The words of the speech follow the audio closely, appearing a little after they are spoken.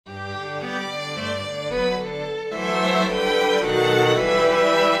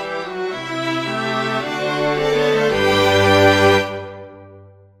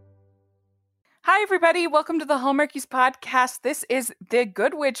everybody. Welcome to the Hallmarkies podcast. This is the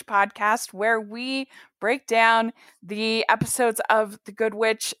Good Witch podcast, where we break down the episodes of the Good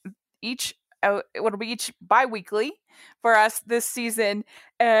Witch. It'll be each bi-weekly for us this season,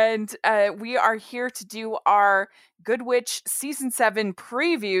 and we are here to do our Good Witch season 7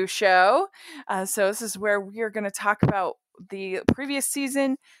 preview show. So this is where we are going to talk about the previous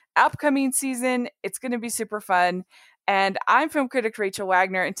season, upcoming season. It's going to be super fun. And I'm film critic Rachel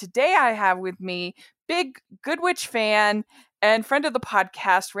Wagner, and today I have with me big Good Witch fan and friend of the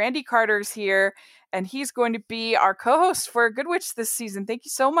podcast, Randy Carter's here, and he's going to be our co-host for Good Witch this season. Thank you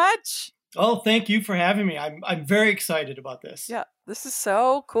so much. Oh, thank you for having me. I'm very excited about this. Yeah, this is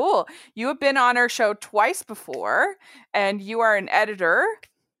so cool. You have been on our show twice before, and you are an editor,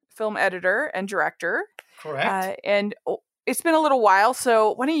 film editor and director. Correct. It's been a little while,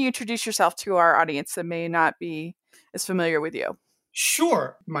 so why don't you introduce yourself to our audience that may not be as familiar with you?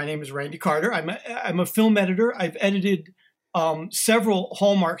 Sure. My name is Randy Carter. I'm a film editor. I've edited several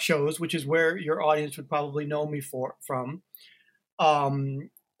Hallmark shows, which is where your audience would probably know me from.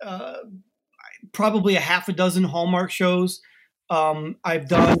 Probably a half a dozen Hallmark shows. I've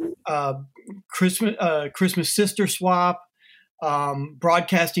done Christmas Sister Swap,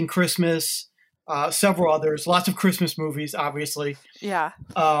 Broadcasting Christmas, several others, lots of Christmas movies, obviously. Yeah.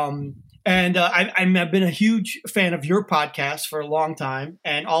 I've been a huge fan of your podcast for a long time,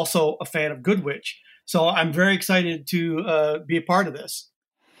 and also a fan of Good Witch. So I'm very excited to be a part of this.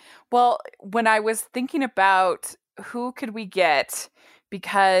 Well, when I was thinking about who could we get,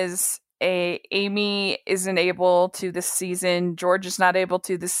 because Amy isn't able to this season, George is not able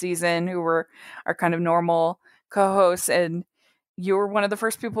to this season, who were our kind of normal co-hosts, and you were one of the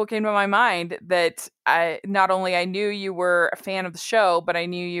first people who came to my mind. That I knew you were a fan of the show, but I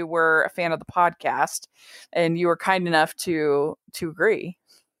knew you were a fan of the podcast, and you were kind enough to agree.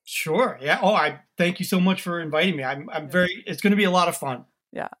 Sure. Yeah. Oh, I thank you so much for inviting me. It's going to be a lot of fun.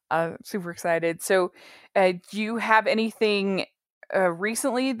 Yeah. I'm super excited. So, do you have anything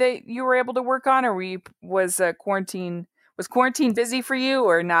recently that you were able to work on, or was quarantine busy for you,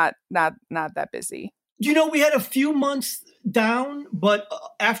 or not that busy? We had a few months down, but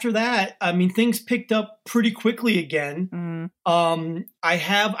after that, things picked up pretty quickly again. Mm-hmm.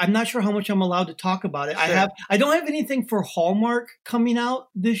 I'm not sure how much I'm allowed to talk about it. Sure. I don't have anything for Hallmark coming out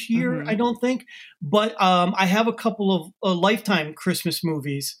this year, Mm-hmm. I don't think, but I have a couple of Lifetime Christmas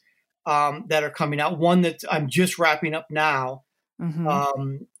movies that are coming out. One that I'm just wrapping up now. Mm-hmm.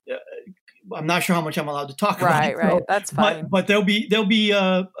 I'm not sure how much I'm allowed to talk about it. Right. That's fine. But there'll be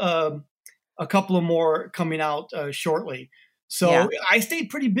a couple of more coming out shortly. So yeah. I stayed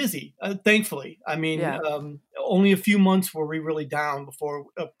pretty busy, thankfully. Only a few months were we really down before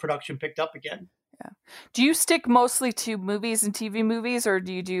production picked up again. Yeah. Do you stick mostly to movies and TV movies, or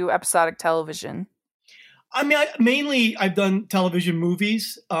do you do episodic television? Mainly I've done television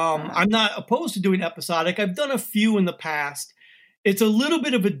movies. I'm not opposed to doing episodic. I've done a few in the past. It's a little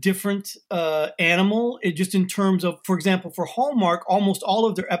bit of a different animal, just in terms of, for example, for Hallmark, almost all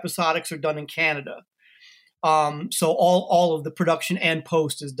of their episodics are done in Canada. So all of the production and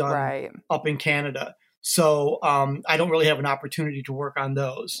post is done up in Canada. So I don't really have an opportunity to work on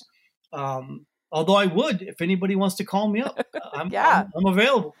those. Although I would, if anybody wants to call me up, I'm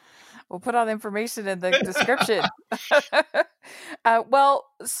available. We'll put all the information in the description. Well,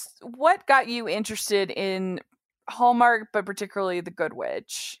 what got you interested in Hallmark, but particularly The Good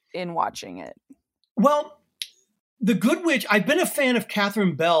Witch, in watching it? Well, The Good Witch, I've been a fan of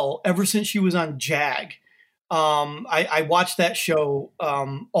Catherine Bell ever since she was on JAG. I watched that show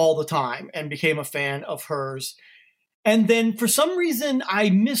all the time and became a fan of hers. And then for some reason, I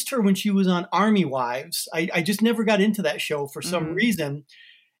missed her when she was on Army Wives. I just never got into that show for some reason.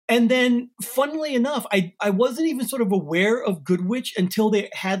 And then, funnily enough, I wasn't even sort of aware of Good Witch until they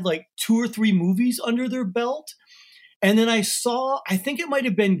had like 2 or 3 movies under their belt. And then I think it might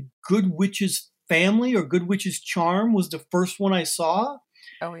have been Good Witch's Family or Good Witch's Charm was the first one I saw.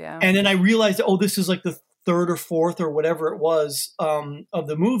 Oh, yeah. And then I realized, this is like the 3rd or 4th or whatever it was of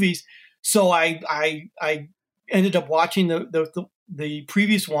the movies. So I ended up watching the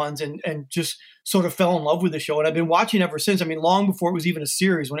previous ones and just sort of fell in love with the show. And I've been watching ever since. Long before it was even a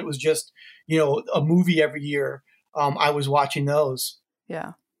series, when it was just, a movie every year, I was watching those.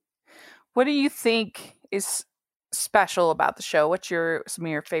 Yeah. What do you think is special about the show? What's some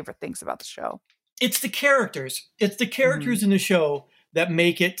of your favorite things about the show? It's the characters. It's the characters in the show that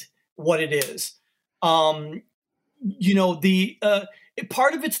make it what it is. Part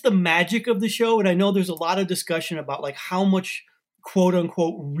of it's the magic of the show. And I know there's a lot of discussion about like how much quote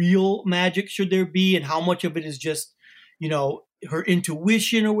unquote real magic should there be and how much of it is just, her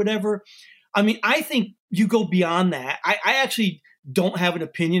intuition or whatever. I mean, I think you go beyond that. I actually don't have an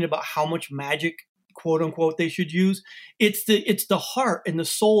opinion about how much magic, quote unquote, they should use. It's the heart and the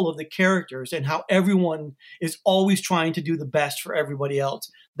soul of the characters and how everyone is always trying to do the best for everybody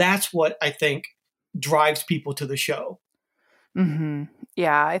else. That's what I think drives people to the show. Mm-hmm.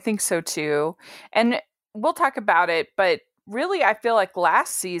 Yeah, I think so too. And we'll talk about it, but really, I feel like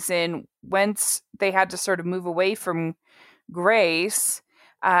last season, once they had to sort of move away from Grace,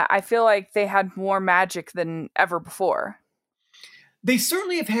 I feel like they had more magic than ever before. They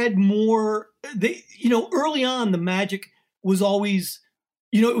certainly have had more. Early on, the magic was always,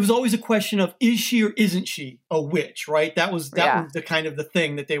 it was always a question of, is she or isn't she a witch, right? That was the kind of the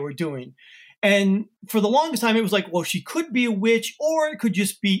thing that they were doing. And for the longest time, it was like, well, she could be a witch, or it could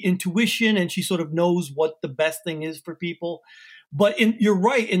just be intuition, and she sort of knows what the best thing is for people. But you're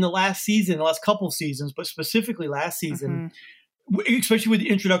right, in the last season, the last couple of seasons, but specifically last season, especially with the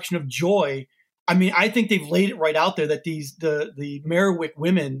introduction of Joy, I mean, I think they've laid it right out there that the Merriwick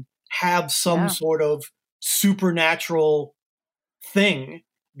women have some sort of supernatural thing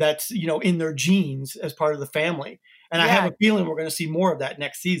that's, in their genes as part of the family. And I have a feeling we're going to see more of that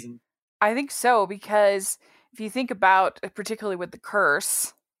next season. I think so, because if you think about, particularly with the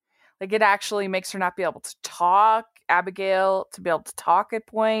curse, like it actually makes her not be able to talk, Abigail, to be able to talk at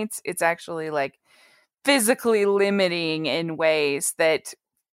points. It's actually like physically limiting in ways that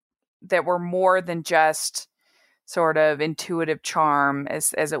were more than just sort of intuitive charm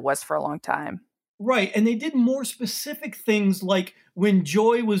as it was for a long time. Right. And they did more specific things, like when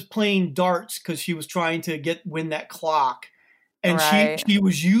Joy was playing darts because she was trying to win that clock. And she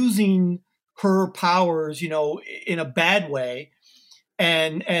was using her powers, in a bad way.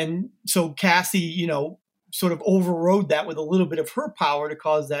 And so Cassie, sort of overrode that with a little bit of her power to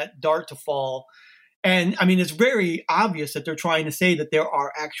cause that dart to fall. And I mean, it's very obvious that they're trying to say that there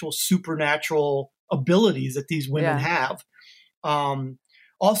are actual supernatural abilities that these women have.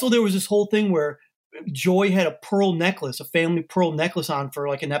 Also, there was this whole thing where Joy had a pearl necklace, a family pearl necklace on for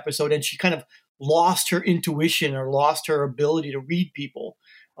like an episode, and she kind of lost her intuition or lost her ability to read people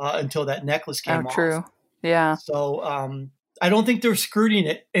until that necklace came off. True. Yeah. So I don't think they're skirting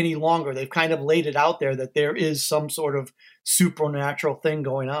it any longer. They've kind of laid it out there that there is some sort of supernatural thing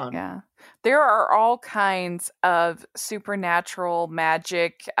going on. Yeah. There are all kinds of supernatural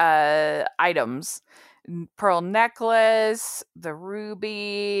magic items. Pearl necklace, the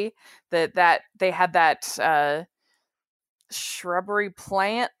ruby, that they had that shrubbery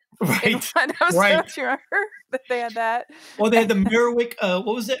plant. Right. Right. Do you remember that they had that? Well, they had the Merriwick.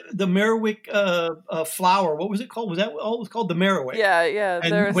 What was it? The Merriwick flower. What was it called? Was that all it was called? The Merriwick. Yeah, yeah.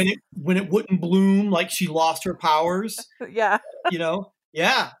 And when it wouldn't bloom, like she lost her powers. Yeah.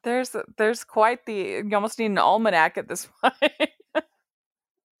 Yeah. There's quite the. You almost need an almanac at this point.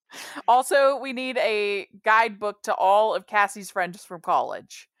 Also, we need a guidebook to all of Cassie's friends from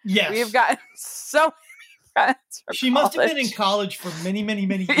college. Yes. We have got so many friends from She must have been in college for many, many,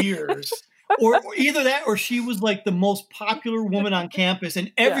 many years. or either that or she was like the most popular woman on campus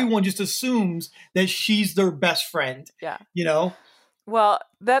and everyone just assumes that she's their best friend. Yeah. Well,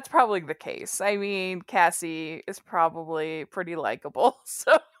 that's probably the case. I mean, Cassie is probably pretty likable,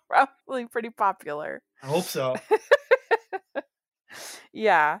 so probably pretty popular. I hope so.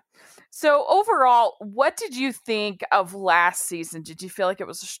 Yeah. So overall, what did you think of last season? Did you feel like it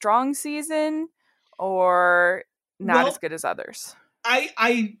was a strong season or not as good as others?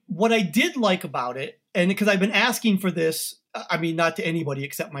 What I did like about it, and because I've been asking for this, I mean, not to anybody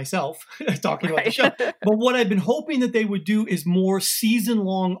except myself talking about the show, but what I've been hoping that they would do is more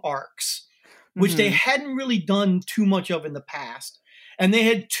season-long arcs, which they hadn't really done too much of in the past. And they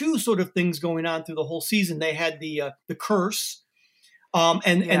had two sort of things going on through the whole season. They had the curse, and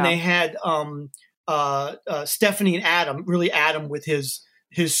they had Stephanie and Adam, really Adam with his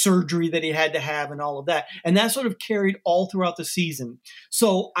surgery that he had to have and all of that. And that sort of carried all throughout the season.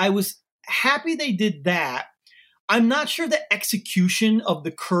 So I was happy they did that. I'm not sure the execution of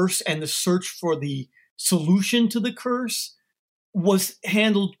the curse and the search for the solution to the curse was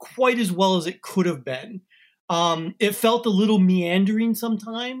handled quite as well as it could have been. It felt a little meandering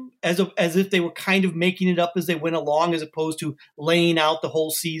sometime, as if they were kind of making it up as they went along, as opposed to laying out the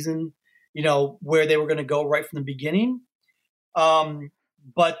whole season, where they were going to go right from the beginning.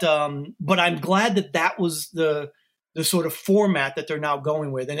 But I'm glad that was the sort of format that they're now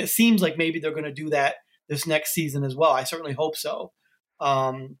going with. And it seems like maybe they're going to do that this next season as well. I certainly hope so.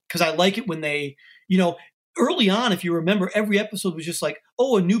 Because I like it when they, early on, if you remember, every episode was just like,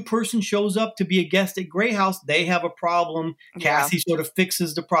 oh, a new person shows up to be a guest at Grey House. They have a problem. Cassie sort of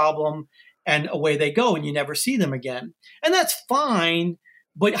fixes the problem and away they go and you never see them again. And that's fine.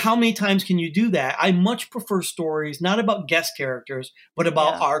 But how many times can you do that? I much prefer stories not about guest characters, but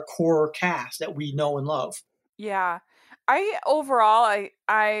about our core cast that we know and love. Yeah.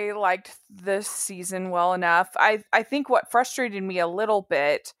 I liked this season well enough. I think what frustrated me a little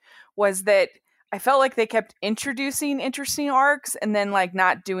bit was that I felt like they kept introducing interesting arcs and then like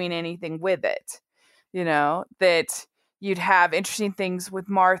not doing anything with it. You know, that you'd have interesting things with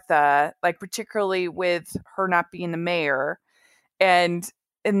Martha, like particularly with her not being the mayor, and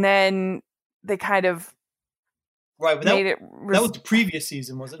then they kind of Right, but made it that was the previous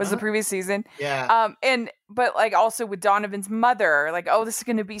season, was it? Was not? the previous season? Yeah. But like also with Donovan's mother, like, oh, this is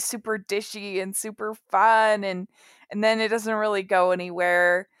going to be super dishy and super fun, and then it doesn't really go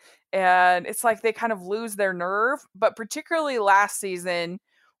anywhere, and it's like they kind of lose their nerve. But particularly last season,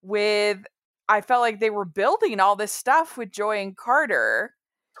 with I felt like they were building all this stuff with Joy and Carter,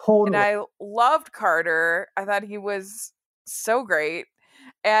 Totally. and I loved Carter. I thought he was so great,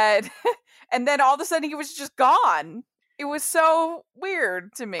 and and then all of a sudden he was just gone. It was so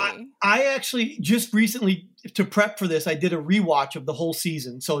weird to me. I actually just recently, to prep for this, I did a rewatch of the whole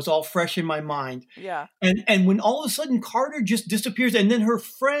season, so it's all fresh in my mind. Yeah. And when all of a sudden Carter just disappears, and then her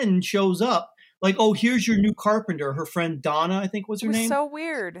friend shows up, like, oh, here's your new carpenter. Her friend Donna, I think was her name. So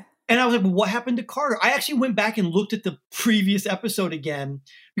weird. And I was like, well, what happened to Carter? I actually went back and looked at the previous episode again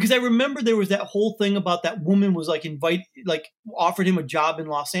because I remember there was that whole thing about that woman was like offered him a job in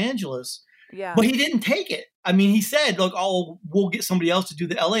Los Angeles. Yeah. But he didn't take it. I mean, he said, like, oh, we'll get somebody else to do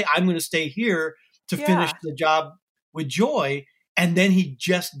the LA. I'm going to stay here to finish the job with Joy. And then he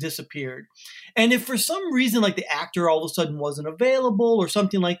just disappeared. And if for some reason, like the actor all of a sudden wasn't available or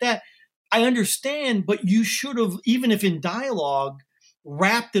something like that, I understand, but you should have, even if in dialogue,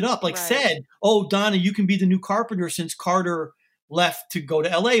 wrapped it up, like said, oh, Donna, you can be the new carpenter since Carter left to go to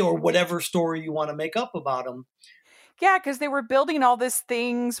LA, or whatever story you want to make up about him. Yeah, because they were building all these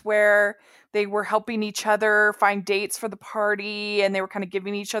things where they were helping each other find dates for the party, and they were kind of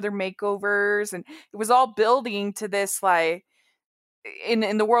giving each other makeovers, and it was all building to this, like,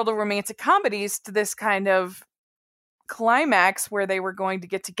 in the world of romantic comedies, to this kind of climax where they were going to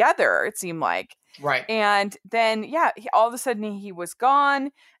get together, it seemed like. Right. And then, all of a sudden he was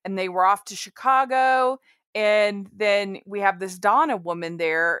gone, and they were off to Chicago, and then we have this Donna woman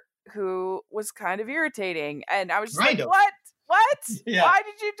there who was kind of irritating, and I was just what? Yeah. Why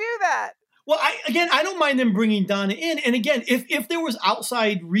did you do that? Well, I don't mind them bringing Donna in, and again, if there was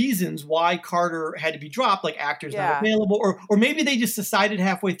outside reasons why Carter had to be dropped, like actors not available, or maybe they just decided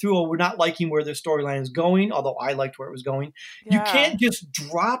halfway through, oh, we're not liking where their storyline is going, although I liked where it was going. You can't just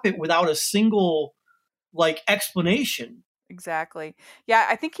drop it without a single like explanation. Exactly. Yeah,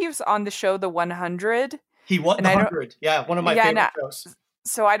 I think he was on the show The 100. He was The 100. Yeah, one of my favorite shows.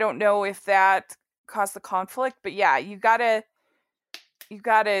 So I don't know if that caused the conflict, but yeah, you gotta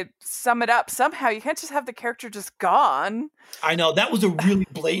sum it up somehow. You can't just have the character just gone. I know, that was a really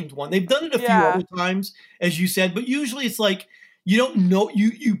blatant one. They've done it a few other times, as you said, but usually it's like you don't know,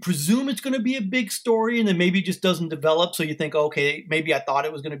 you presume it's going to be a big story, and then maybe it just doesn't develop, so you think, okay, maybe I thought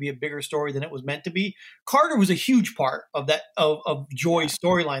it was going to be a bigger story than it was meant to be. Carter was a huge part of that of Joy's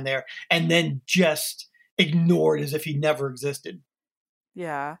storyline there, and then just ignored as if he never existed.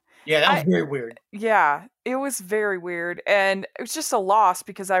 Yeah. Yeah, that was very weird. Yeah, it was very weird. And it was just a loss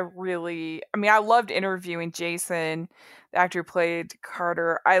because I loved interviewing Jason, the actor who played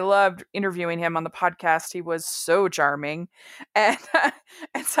Carter. I loved interviewing him on the podcast. He was so charming. And,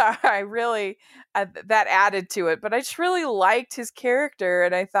 and so I really, that added to it. But I just really liked his character,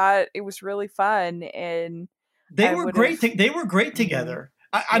 and I thought it was really fun. And they were great. They were great together.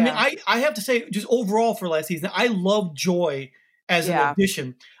 I mean, I have to say, just overall for last season, I loved Joy as an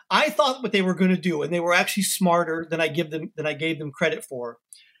addition. I thought what they were going to do, and they were actually smarter than I gave them credit for.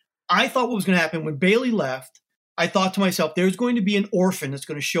 I thought what was going to happen when Bailey left. I thought to myself, there's going to be an orphan that's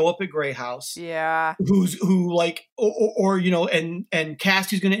going to show up at Grey House. Yeah. And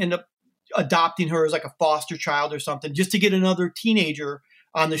Cassie's going to end up adopting her as like a foster child or something, just to get another teenager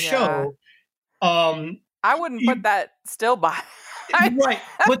on the show. I wouldn't put that still by. Right,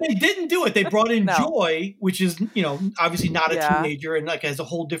 but they didn't do it. They brought in Joy, which is, obviously not a teenager, and like has a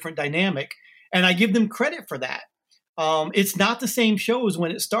whole different dynamic. And I give them credit for that. It's not the same show as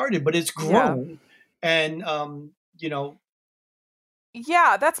when it started, but it's grown, and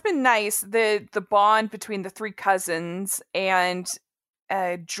Yeah, that's been nice. The bond between the three cousins and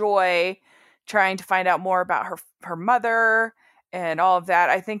Joy, trying to find out more about her mother and all of that.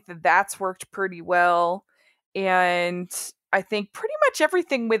 I think that's worked pretty well, and I think pretty much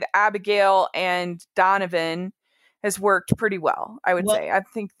everything with Abigail and Donovan has worked pretty well, I would say. I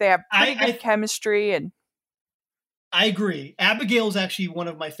think they have pretty good chemistry. And I agree. Abigail is actually one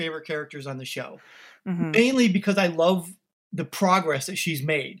of my favorite characters on the show, Mm-hmm. mainly because I love the progress that she's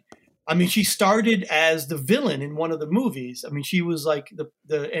made. I mean, she started as the villain in one of the movies. I mean, she was like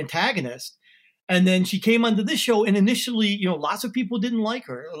the antagonist. And then she came onto this show, and initially, you know, lots of people didn't like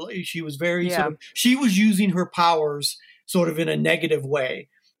her. She was very Yeah. she was using her powers sort of in a negative way,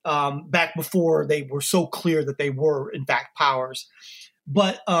 back before they were so clear that they were, in fact, powers.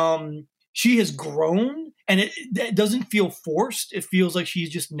 But she has grown, and it doesn't feel forced. It feels like she's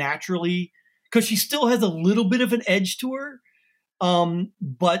just naturally, because she still has a little bit of an edge to her,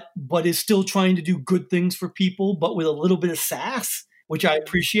 but is still trying to do good things for people, but with a little bit of sass, which I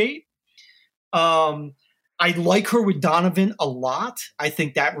appreciate. I like her with Donovan a lot. I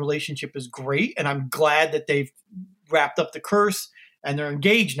think that relationship is great, and I'm glad that they've wrapped up the curse and they're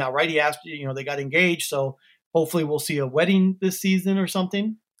engaged now, right? He asked, you know, they got engaged, so hopefully we'll see a wedding this season or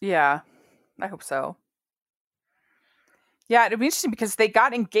something. Yeah, I hope so. Yeah, it'd be interesting because they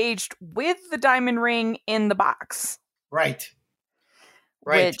got engaged with the diamond ring in the box. Right.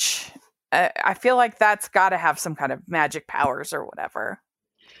 Which I feel like that's got to have some kind of magic powers or whatever.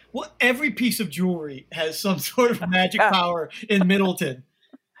 Well, every piece of jewelry has some sort of magic power in Middleton.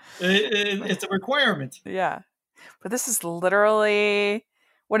 It's a requirement. Yeah. But this is literally,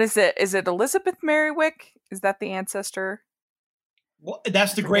 what is it? Is it Elizabeth Merriwick? Is that the ancestor? Well,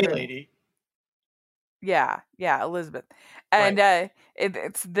 that's the Gray Lady. Yeah, Elizabeth. And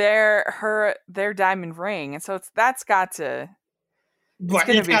it's their diamond ring. And so that's got to, it's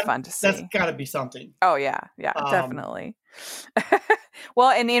going to be fun to see. That's got to be something. Oh, yeah, definitely.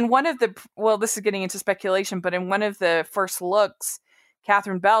 Well, and in one of this is getting into speculation, but in one of the first looks,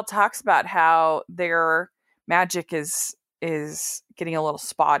 Catherine Bell talks about how their magic is getting a little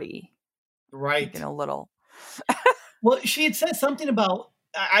spotty. Right. Getting a little. Well, she had said something about,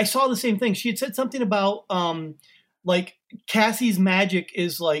 I saw the same thing. She had said something about, like, Cassie's magic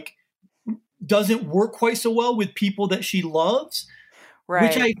is like, doesn't work quite so well with people that she loves. Right.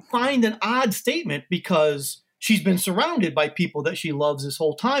 Which I find an odd statement, because she's been surrounded by people that she loves this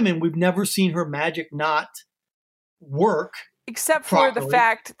whole time, and we've never seen her magic not work. Except for the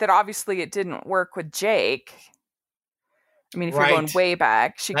fact that obviously it didn't work with Jake. I mean, if you're going way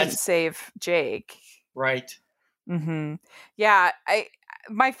back, she couldn't save Jake. Right. Mm-hmm. Yeah,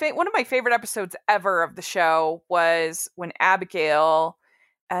 one of my favorite episodes ever of the show was when Abigail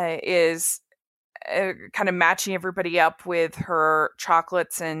is kind of matching everybody up with her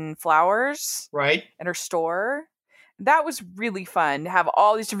chocolates and flowers, right, in her store. That was really fun to have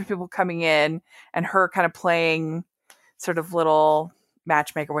all these different people coming in and her kind of playing sort of little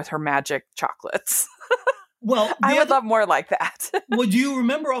matchmaker with her magic chocolates. Well, I would love more like that. Well, do you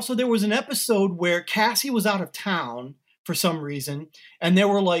remember also there was an episode where Cassie was out of town for some reason, and there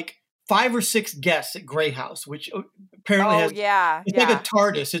were like 5 or 6 guests at Grey House, which apparently has, it's like a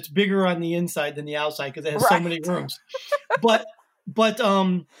TARDIS. It's bigger on the inside than the outside because it has so many rooms. but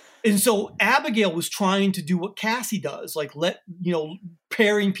and so Abigail was trying to do what Cassie does, like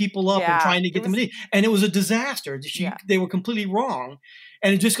pairing people up and trying to get them in. And it was a disaster. They were completely wrong.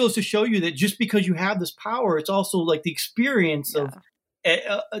 And it just goes to show you that just because you have this power, it's also like the experience of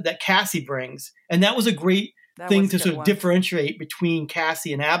that Cassie brings. And that was a great thing to sort of differentiate between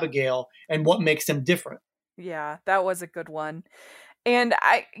Cassie and Abigail and what makes them different. Yeah, that was a good one. And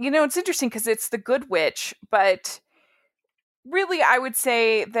it's interesting because it's the Good Witch, but really I would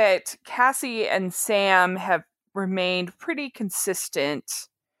say that Cassie and Sam have remained pretty consistent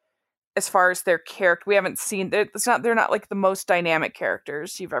as far as their character. We haven't seen, they're not like the most dynamic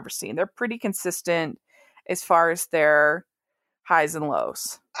characters you've ever seen. They're pretty consistent as far as their highs and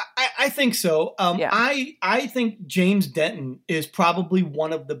lows. I think so. I think James Denton is probably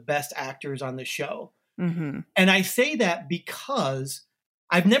one of the best actors on the show. Mm-hmm. And I say that because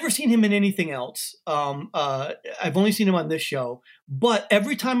I've never seen him in anything else. I've only seen him on this show. But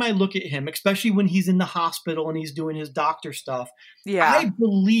every time I look at him, especially when he's in the hospital and he's doing his doctor stuff, I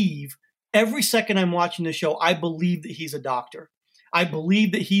believe every second I'm watching the show, I believe that he's a doctor. I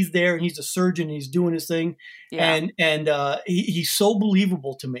believe that he's there and he's a surgeon and he's doing his thing. Yeah. And he's so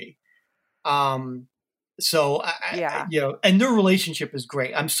believable to me. And their relationship is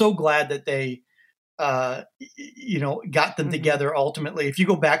great. I'm so glad that they, got them together ultimately. If you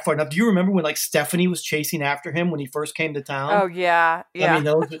go back far enough, do you remember when like Stephanie was chasing after him when he first came to town? Oh yeah. I mean,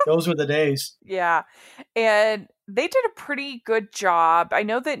 those were the days. Yeah. And they did a pretty good job. I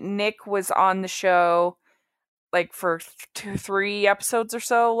know that Nick was on the show like for 2-3 episodes or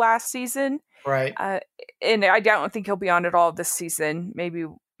so last season. Right. And I don't think he'll be on at all this season.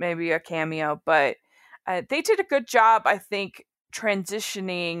 Maybe a cameo, but they did a good job, I think,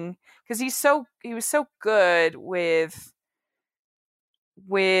 transitioning, because he was so good with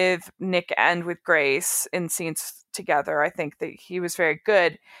Nick and with Grace in scenes together. I think that he was very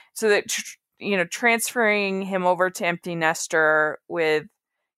good. So that transferring him over to Empty Nester with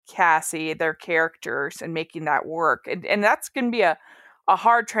Cassie, their characters, and making that work, and that's going to be a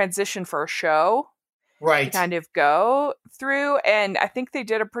hard transition for a show, right, to kind of go through. And I think they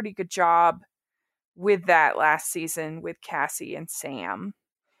did a pretty good job with that last season with Cassie and Sam,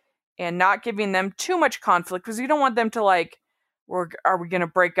 and not giving them too much conflict, because you don't want them to like, are we going to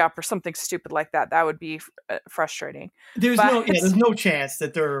break up or something stupid like that? That would be frustrating. There's no chance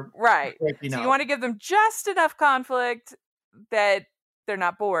that they're right. breaking so up. You want to give them just enough conflict that they're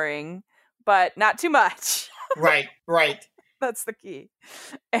not boring, but not too much. Right. That's the key.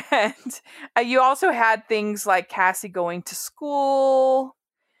 And you also had things like Cassie going to school,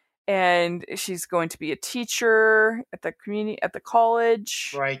 and she's going to be a teacher at the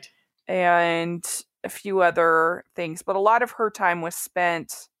college. Right. And a few other things, but a lot of her time was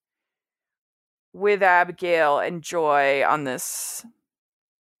spent with Abigail and Joy on this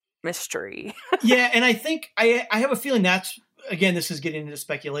mystery. Yeah, and I think I have a feeling that's, again, this is getting into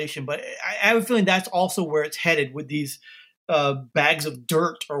speculation, but I have a feeling that's also where it's headed with these bags of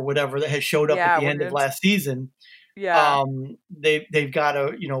dirt or whatever that has showed up at the end of last season. Yeah. They've got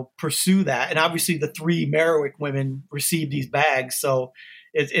to, pursue that. And obviously the 3 Merriwick women received these bags, so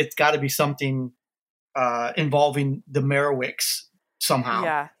it's got to be something involving the Merricks somehow.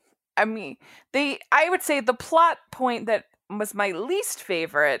 Yeah. I mean, I would say the plot point that was my least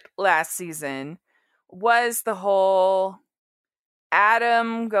favorite last season was the whole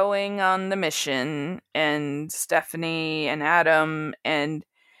Adam going on the mission, and Stephanie and Adam, and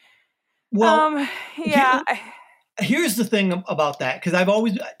here's the thing about that, because I've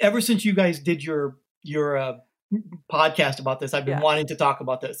always, ever since you guys did your podcast about this, I've been wanting to talk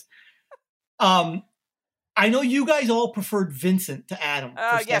about this. I know you guys all preferred Vincent to Adam.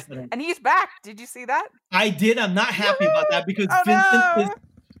 Yes, Stephanie. And he's back. Did you see that? I did. I'm not happy about that, because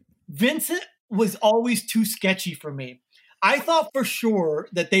Vincent was always too sketchy for me. I thought for sure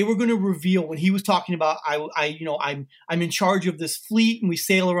that they were going to reveal, when he was talking about I'm in charge of this fleet and we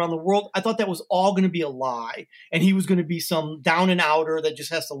sail around the world. I thought that was all going to be a lie, and he was going to be some down and outer that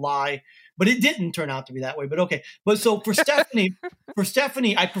just has to lie. But it didn't turn out to be that way. But okay. But so for Stephanie,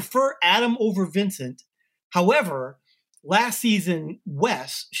 I prefer Adam over Vincent. However, last season,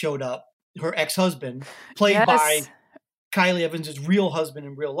 Wes showed up, her ex-husband, played by Kylie Evans' real husband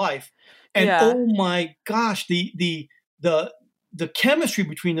in real life. And oh my gosh, the chemistry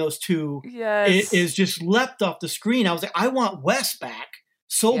between those two is just leapt off the screen. I was like, I want Wes back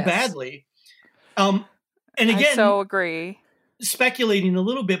so badly. And again, I so agree. Speculating a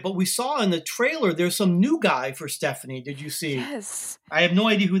little bit, but we saw in the trailer there's some new guy for Stephanie. Did you see? Yes. I have no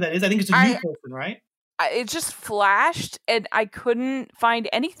idea who that is. I think it's a new person, right? It just flashed, and I couldn't find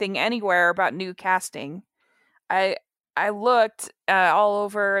anything anywhere about new casting. I looked all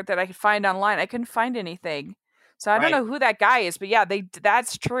over that I could find online. I couldn't find anything. So I don't know who that guy is, but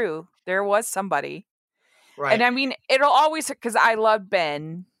that's true. There was somebody. Right. And I mean, it'll always, because I love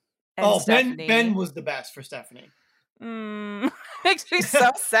Ben. And Stephanie. Ben was the best for Stephanie. Makes me so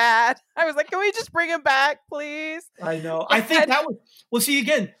sad. I was like, can we just bring him back, please? I know. I think that was, well, see,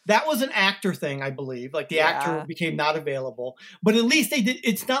 again, that was an actor thing, I believe. Like the actor became not available, but at least they did.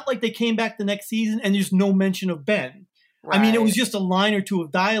 It's not like they came back the next season and there's no mention of Ben. Right. I mean, it was just a line or two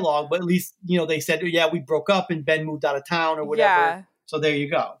of dialogue, but at least, they said, we broke up and Ben moved out of town or whatever. Yeah. So there you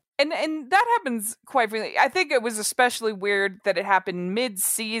go. And that happens quite frequently. I think it was especially weird that it happened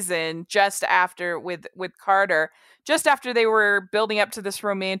mid-season, just after with Carter, just after they were building up to this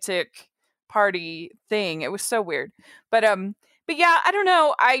romantic party thing. It was so weird. But yeah, I don't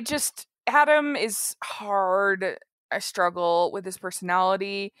know. Adam is hard. I struggle with his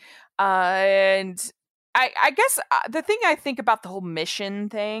personality. And I guess the thing I think about the whole mission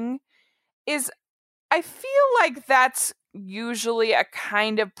thing is I feel like that's usually a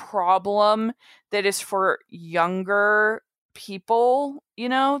kind of problem that is for younger people,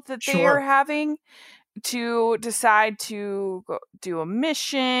 that they are having to decide to go do a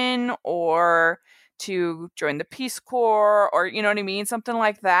mission or to join the Peace Corps or, you know what I mean? Something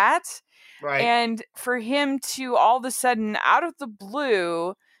like that. Right. And for him to all of a sudden, out of the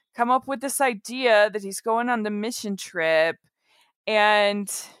blue, come up with this idea that he's going on the mission trip,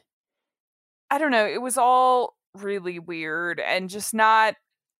 and I don't know, it was all really weird and just not.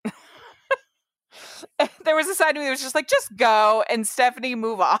 There was a side of me that was just like, just go, and Stephanie,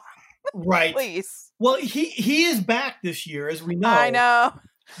 move on. Right. Please. Well, he is back this year, as we know. I know.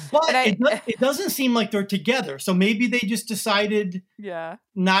 But And it doesn't seem like they're together. So maybe they just decided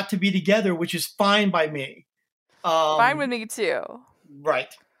not to be together, which is fine by me. Fine with me too.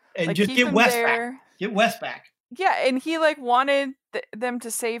 Right. And like, just get Wes back. Get Wes back. Yeah, and he like wanted them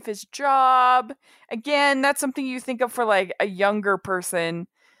to save his job. Again, that's something you think of for like a younger person,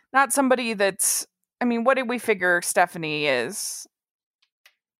 not somebody that's. I mean, what did we figure Stephanie is?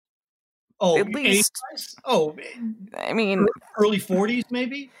 Oh, at least. I mean, early 40s,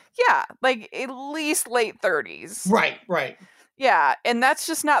 maybe. Yeah, like at least late 30s. Right. Yeah, and that's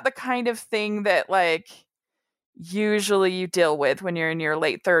just not the kind of thing that like usually you deal with when you're in your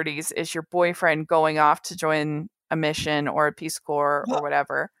late 30s. Is your boyfriend going off to join a mission or a Peace Corps or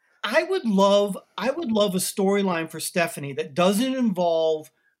whatever? I would love a storyline for Stephanie that doesn't involve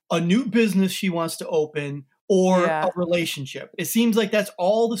a new business she wants to open or a relationship. It seems like that's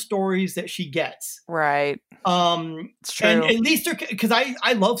all the stories that she gets. Right. It's true. And at least because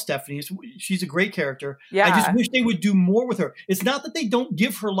I love Stephanie. She's a great character. Yeah. I just wish they would do more with her. It's not that they don't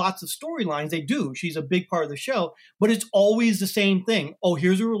give her lots of storylines. They do. She's a big part of the show, but it's always the same thing. Oh,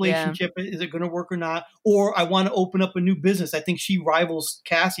 here's a relationship. Yeah. Is it going to work or not? Or I want to open up a new business. I think she rivals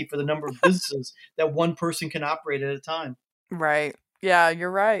Cassie for the number of businesses that one person can operate at a time. Right. Yeah, you're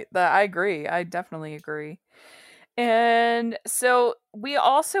right. I agree. I definitely agree. And so we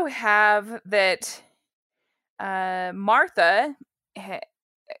also have that Martha,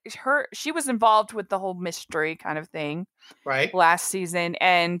 she was involved with the whole mystery kind of thing, right, last season,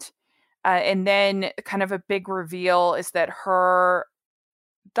 and then kind of a big reveal is that her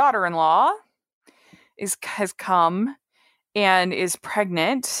daughter-in-law has come and is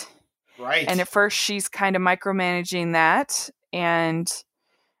pregnant, right, and at first she's kind of micromanaging that, and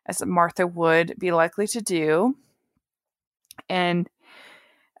as Martha would be likely to do, and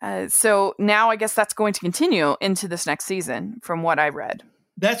so now I guess that's going to continue into this next season from what I read.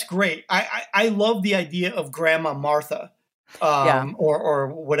 That's great. I love the idea of Grandma Martha, or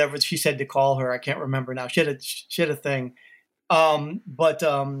whatever she said to call her. I can't remember now. She had a thing. But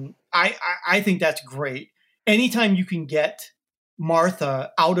I think that's great. Anytime you can get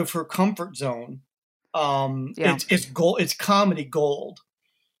Martha out of her comfort zone, it's gold. It's comedy gold.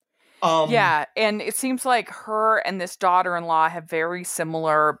 Yeah, and it seems like her and this daughter-in-law have very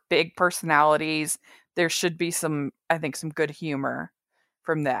similar big personalities. There should be some good humor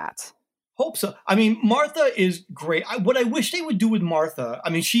from that. Hope so. I mean, Martha is great. What I wish they would do with Martha,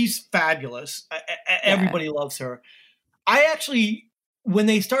 I mean, she's fabulous. Everybody loves her. I actually, when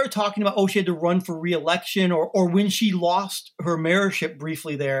they started talking about, she had to run for re-election, or when she lost her mayorship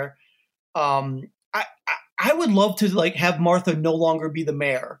briefly there, I would love to like have Martha no longer be the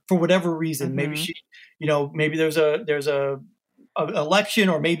mayor for whatever reason. Mm-hmm. Maybe she, maybe there's a election,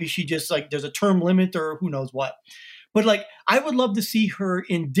 or maybe she just like there's a term limit, or who knows what. But like, I would love to see her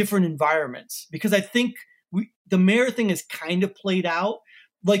in different environments, because I think the mayor thing is kind of played out.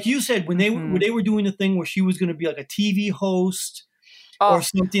 Like you said, when they were doing the thing where she was going to be like a TV host or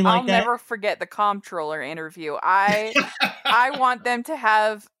something like that. I'll never forget the comptroller interview. I want them to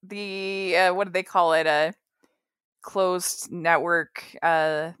have the what do they call it? A closed network.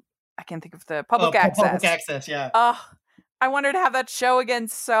 I can't think of the public access. Public access, yeah. I wanted to have that show again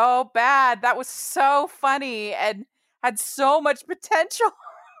so bad. That was so funny and had so much potential.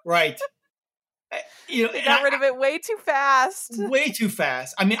 Right. They got rid of it way too fast. Way too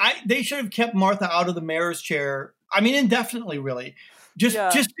fast. I mean, they should have kept Martha out of the mayor's chair. I mean, indefinitely, really.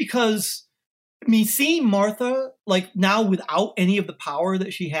 Just because, I mean, seeing Martha like now without any of the power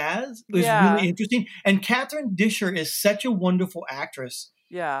that she has is really interesting. And Catherine Disher is such a wonderful actress.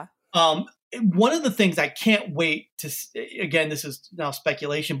 Yeah. One of the things I can't wait to, again, this is now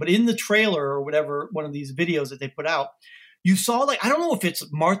speculation, but in the trailer or whatever, one of these videos that they put out, you saw like, I don't know if it's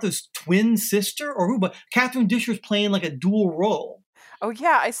Martha's twin sister or who, but Catherine Disher's playing like a dual role. Oh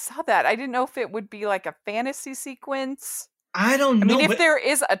yeah, I saw that. I didn't know if it would be like a fantasy sequence. I don't know. I mean, if there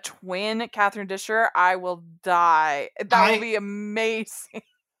is a twin Catherine Disher, I will die. That would be amazing.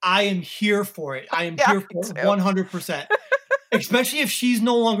 I am here for it. I am here for it 100%. Especially if she's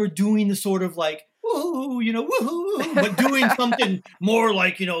no longer doing the sort of like, woohoo, but doing something more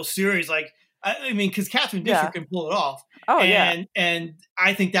like, serious. Like, I mean, because Catherine Disher can pull it off. Oh, and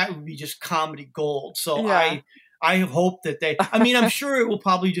I think that would be just comedy gold. So I hope that I'm sure it will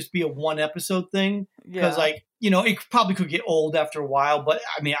probably just be a one episode thing. Because it probably could get old after a while, but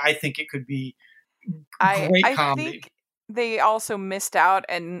I mean, I think it could be great comedy. I think they also missed out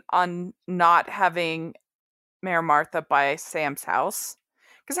on not having Mayor Martha by Sam's house.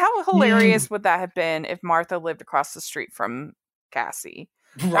 Because how hilarious would that have been if Martha lived across the street from Cassie?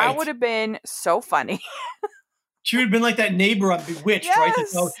 Right. That would have been so funny. She would have been like that neighbor on Bewitched, right?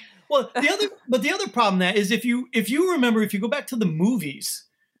 Yes. Well, the other problem that is if you remember, if you go back to the movies,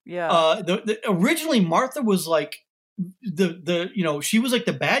 Yeah. Originally Martha was like she was like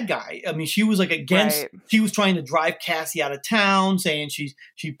the bad guy. I mean, she was like against. Right. She was trying to drive Cassie out of town, saying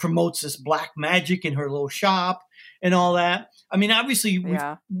she promotes this black magic in her little shop and all that. I mean, obviously,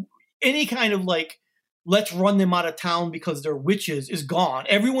 Yeah. any kind of like let's run them out of town because they're witches is gone.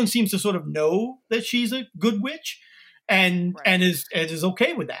 Everyone seems to sort of know that she's a good witch, and is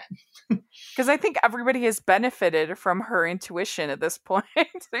okay with that. Because I think everybody has benefited from her intuition at this point.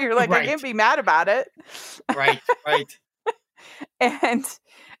 So you're like, I Right. can't be mad about it. Right. And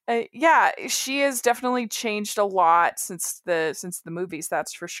yeah, she has definitely changed a lot since the movies,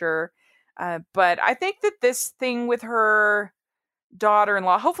 that's for sure. But I think that this thing with her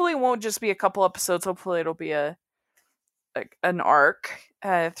daughter-in-law, hopefully it won't just be a couple episodes. Hopefully it'll be an arc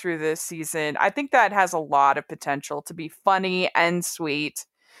through this season. I think that has a lot of potential to be funny and sweet.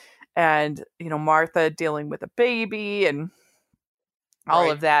 And, Martha dealing with a baby and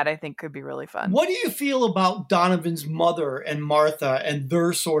all of that, I think could be really fun. What do you feel about Donovan's mother and Martha and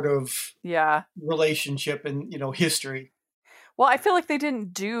their sort of relationship and, history? Well, I feel like they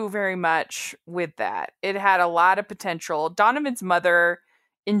didn't do very much with that. It had a lot of potential. Donovan's mother,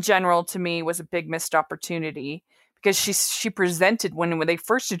 in general, to me, was a big missed opportunity because she presented when they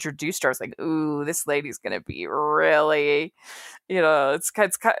first introduced her. I was like, "Ooh, this lady's gonna be really, she's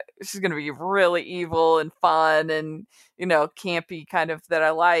gonna be really evil and fun and campy, kind of that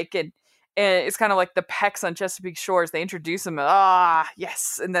I like." And it's kind of like the Pecks on Chesapeake Shores. They introduce them,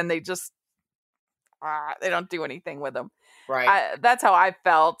 yes, and then they just they don't do anything with them. Right. That's how I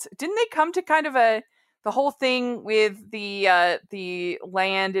felt. Didn't they come to kind of the whole thing with the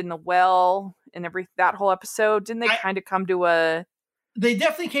land in the well and that whole episode? Didn't they kind of come to a? They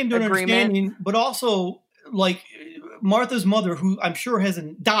definitely came to agreement? An understanding, but also like Martha's mother, who I'm sure has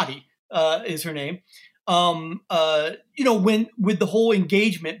Dottie is her name. When with the whole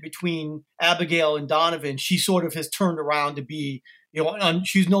engagement between Abigail and Donovan, she sort of has turned around to be.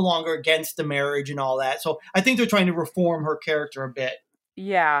 She's no longer against the marriage and all that. So I think they're trying to reform her character a bit.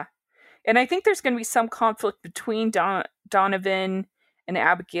 Yeah. And I think there's going to be some conflict between Donovan and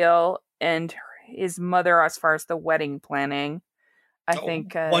Abigail and his mother as far as the wedding planning. I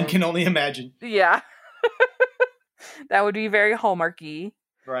think one can only imagine. Yeah. That would be very Hallmarky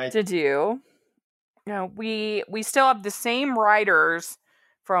to do. We still have the same writers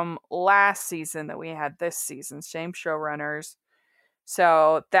from last season that we had this season, same showrunners.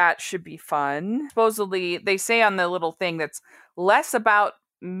 So that should be fun. Supposedly, they say on the little thing that's less about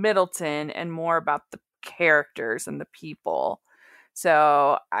Middleton and more about the characters and the people.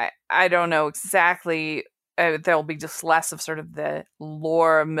 So I don't know exactly. There'll be just less of sort of the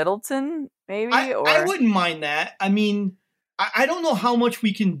lore of Middleton, maybe? I wouldn't mind that. I mean, I don't know how much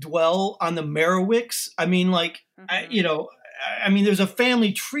we can dwell on the Merowicks. I mean, like, there's a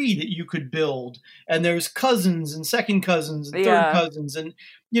family tree that you could build, and there's cousins and second cousins and third cousins, and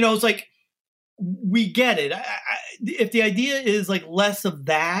it's like we get it. If the idea is like less of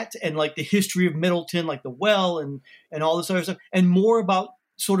that and like the history of Middleton, like the well and all this other stuff, and more about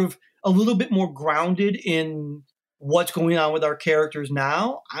sort of a little bit more grounded in what's going on with our characters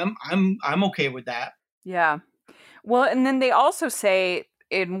now, I'm okay with that. Yeah. Well, and then they also say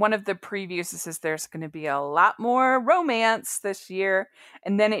in one of the previews, it says there's going to be a lot more romance this year,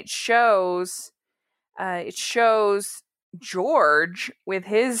 and then it shows George with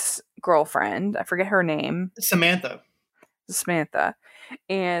his girlfriend. I forget her name. Samantha.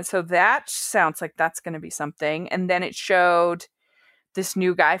 And so that sounds like that's going to be something. And then it showed this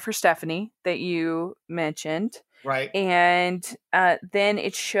new guy for Stephanie that you mentioned. Right. And then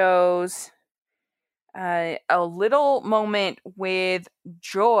it shows a little moment with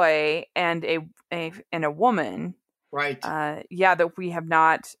Joy and a woman. Right. That we have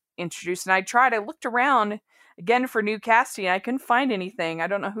not introduced. And I looked around again for new casting. I couldn't find anything. I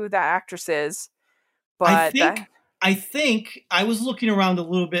don't know who that actress is, but I think I was looking around a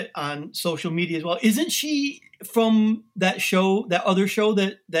little bit on social media as well. Isn't she from that show, that other show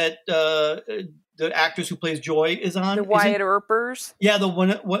that the actress who plays Joy is on? The Wyatt Earpers? Yeah,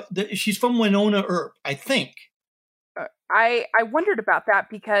 she's from Winona Earp, I think. I wondered about that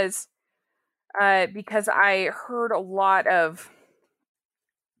because I heard a lot of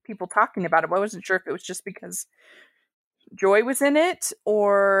people talking about it. I wasn't sure if it was just because Joy was in it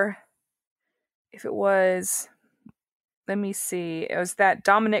or if it was. Let me see. It was that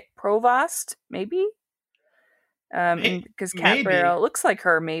Dominic Provost, maybe? Because Cat Barrel looks like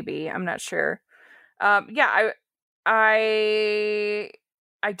her, maybe. I'm not sure. I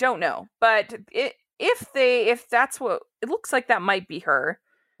don't know. But if that's what it looks like, that might be her.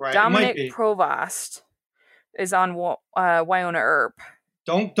 Right. Dominic It might be. Provost is on Wynonna Earp.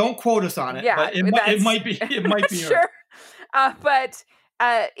 Don't quote us on it, Yeah, but it might be sure. her. But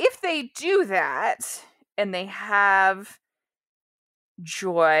if they do that and they have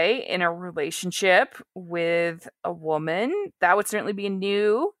Joy in a relationship with a woman, that would certainly be a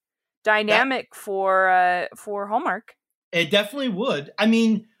new dynamic for Hallmark. It definitely would. I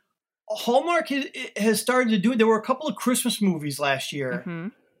mean, Hallmark has started to do it. There were a couple of Christmas movies last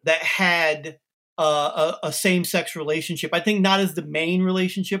year that had a same-sex relationship. I think not as the main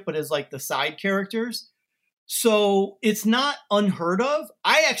relationship, but as like the side characters. So it's not unheard of.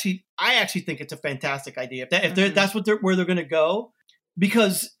 I actually think it's a fantastic idea. If that's where they're going to go,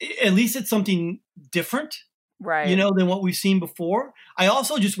 because at least it's something different, right? Than what we've seen before. I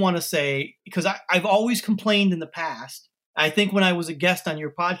also just want to say, because I've always complained in the past. I think when I was a guest on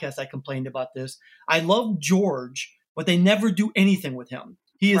your podcast, I complained about this. I love George, but they never do anything with him.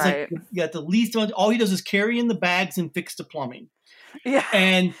 He is like got the least amount. All he does is carry in the bags and fix the plumbing. Yeah.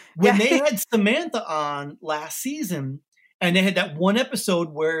 And when they had Samantha on last season, and they had that one episode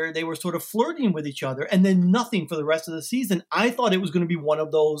where they were sort of flirting with each other, and then nothing for the rest of the season, I thought it was going to be one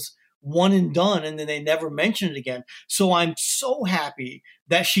of those one and done, and then they never mentioned it again. So I'm so happy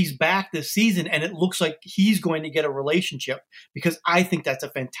that she's back this season, and it looks like he's going to get a relationship, because I think that's a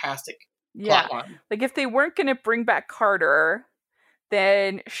fantastic plotline. Like, if they weren't going to bring back Carter,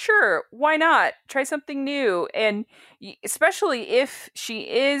 then sure, why not? Try something new. And especially if she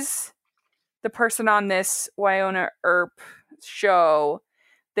is the person on this Wynonna Earp show,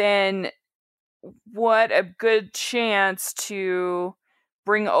 then what a good chance to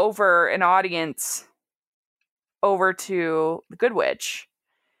bring over an audience over to The Good Witch.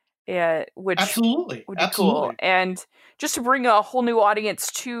 Which absolutely would be cool. And just to bring a whole new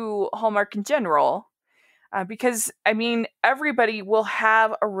audience to Hallmark in general. Because, I mean, everybody will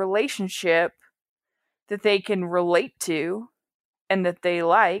have a relationship that they can relate to and that they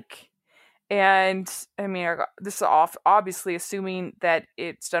like. And, I mean, this is obviously assuming that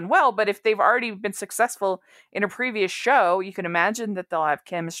it's done well, but if they've already been successful in a previous show, you can imagine that they'll have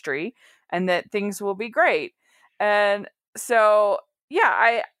chemistry and that things will be great. And so,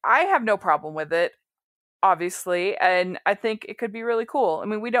 yeah, I have no problem with it, obviously, and I think it could be really cool. I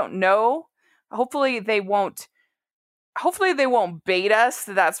mean, we don't know. Hopefully they won't bait us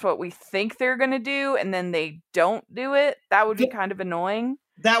that that's what we think they're going to do, and then they don't do it. That would be kind of annoying.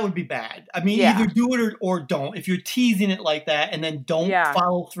 That would be bad. I mean, either do it or don't. If you're teasing it like that and then don't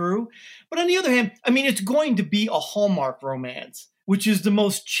follow through. But on the other hand, I mean, it's going to be a Hallmark romance, which is the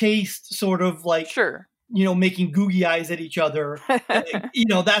most chaste sort of like, making googie eyes at each other.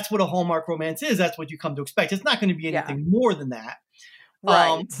 That's what a Hallmark romance is. That's what you come to expect. It's not going to be anything more than that.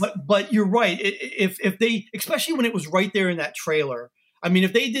 Right. But you're right. If they, especially when it was right there in that trailer, I mean,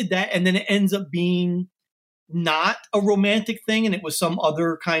 if they did that and then it ends up being not a romantic thing and it was some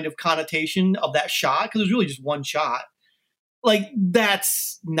other kind of connotation of that shot, because it was really just one shot, like,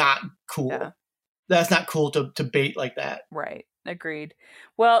 that's not cool. Yeah. That's not cool to bait like that. Right. Agreed.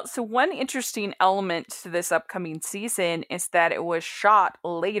 Well, so one interesting element to this upcoming season is that it was shot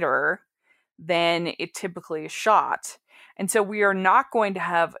later than it typically is shot. And so we are not going to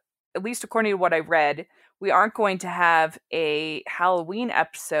have, at least according to what I read, we aren't going to have a Halloween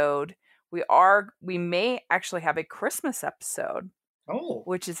episode. We may actually have a Christmas episode. Oh.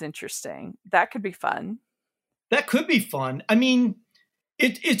 Which is interesting. That could be fun. That could be fun. I mean,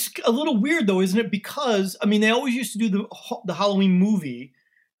 it's a little weird though, isn't it? Because, I mean, they always used to do the Halloween movie,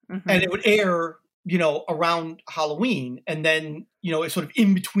 and it would air, around Halloween, and then, it's sort of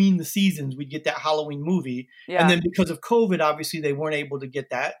in between the seasons, we'd get that Halloween movie. Yeah. And then because of COVID, obviously they weren't able to get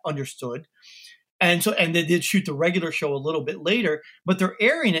that understood. And they did shoot the regular show a little bit later, but they're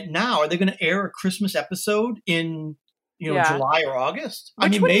airing it now. Are they going to air a Christmas episode in, July or August?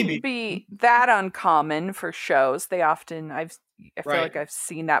 Which wouldn't be that uncommon for shows. They often, I feel like I've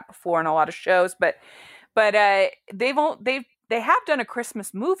seen that before in a lot of shows, but they have done a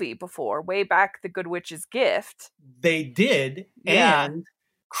Christmas movie before, way back, The Good Witch's Gift. They did, and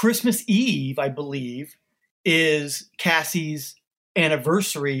Christmas Eve, I believe, is Cassie's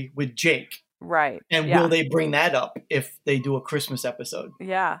anniversary with Jake. Right. And will they bring that up if they do a Christmas episode?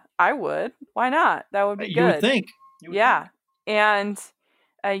 Yeah, I would. Why not? That would be good. You would think. And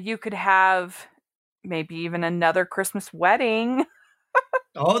you could have maybe even another Christmas wedding.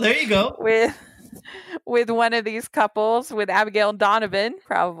 Oh, there you go. With one of these couples, with Abigail and Donovan,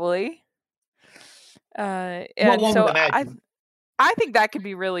 probably. And so I think that could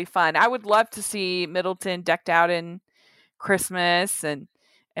be really fun. I would love to see Middleton decked out in Christmas, and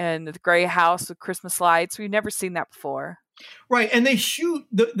and the gray house with Christmas lights. We've never seen that before. Right. And they shoot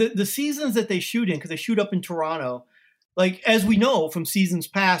the seasons that they shoot in, because they shoot up in Toronto. Like, as we know from seasons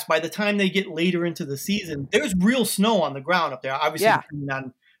past, by the time they get later into the season, there's real snow on the ground up there, obviously, depending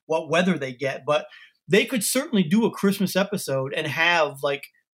on what weather they get. But they could certainly do a Christmas episode and have like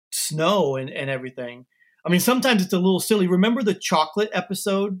snow and everything. I mean, sometimes it's a little silly. Remember the chocolate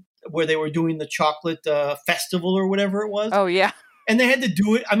episode where they were doing the chocolate festival or whatever it was? Oh, yeah. And they had to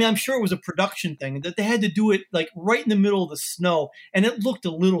do it. I mean, I'm sure it was a production thing that they had to do it like right in the middle of the snow, and it looked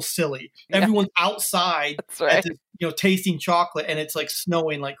a little silly. Yeah. Everyone's outside, that's right, at this, tasting chocolate, and it's like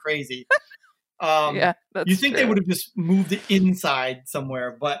snowing like crazy. Yeah, that's you think true. they would have just moved it inside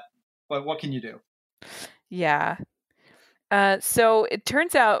somewhere, but what can you do? Yeah. So it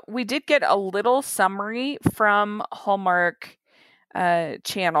turns out we did get a little summary from Hallmark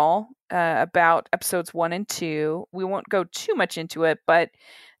Channel about episodes 1 and 2. We won't go too much into it, but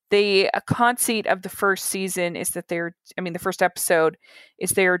the conceit of the first season is that the first episode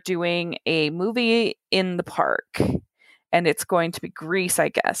is they're doing a movie in the park, and it's going to be Grease, I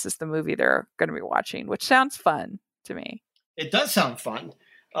guess, is the movie they're going to be watching, which sounds fun to me. It does sound fun.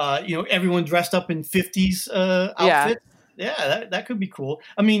 Everyone dressed up in 50s outfits. Yeah, that could be cool.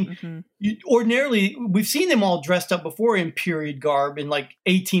 I mean, ordinarily, we've seen them all dressed up before in period garb in like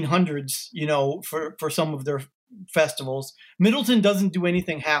 1800s, for some of their festivals. Middleton doesn't do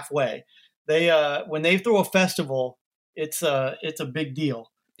anything halfway. They when they throw a festival, it's a big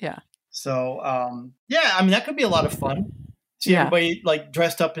deal. Yeah. So, I mean, that could be a lot of fun. See everybody like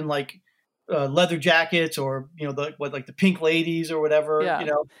dressed up in like leather jackets, or the Pink Ladies or whatever. Yeah.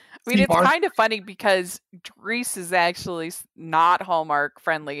 I mean, it's kind of funny because Grease is actually not Hallmark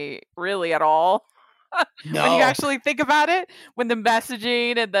friendly, really, at all. No. When you actually think about it, when the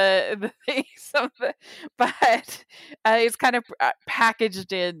messaging and the things, but it's kind of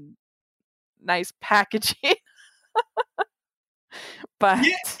packaged in nice packaging. But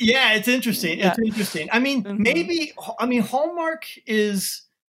yeah, it's interesting. Yeah. It's interesting. I mean, maybe Hallmark is,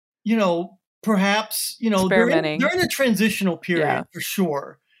 perhaps, experimenting. They're in a transitional period for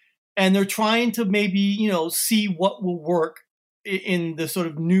sure. And they're trying to maybe, see what will work in the sort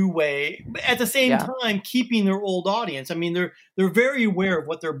of new way, but at the same time, keeping their old audience. I mean, they're very aware of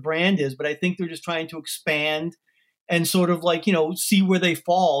what their brand is, but I think they're just trying to expand and sort of like, see where they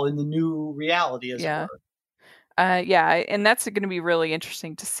fall in the new reality as it were. And that's going to be really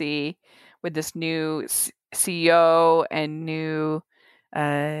interesting to see with this new CEO and new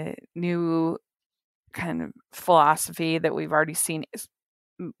kind of philosophy that we've already seen.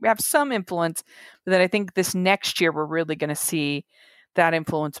 We have some influence, but then I think this next year we're really going to see that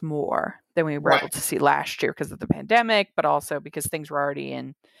influence more than we were able to see last year because of the pandemic, but also because things were already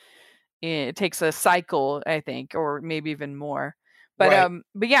in. It takes a cycle, I think, or maybe even more. But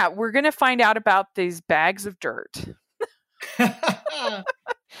but yeah, we're going to find out about these bags of dirt.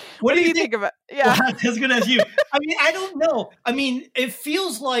 What do you think about? Yeah, well, as good as you. I mean, I don't know. I mean, it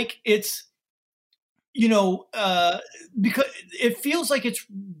feels like it's. Because it feels like it's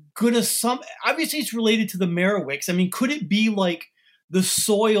gonna obviously it's related to the Merowicks. I mean, could it be like the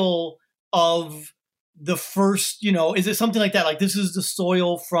soil of the first, is it something like that? Like this is the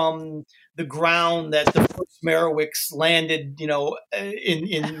soil from the ground that the first Merowicks landed,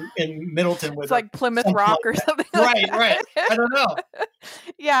 in Middleton with. It's like Plymouth Rock or something. Right. I don't know.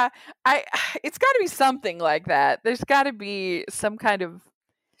 Yeah, it's got to be something like that. There's got to be some kind of.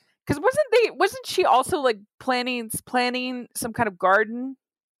 Because wasn't she also like planning some kind of garden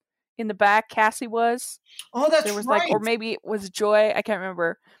in the back? Cassie was. Oh, that's there was right. Like, or maybe it was Joy. I can't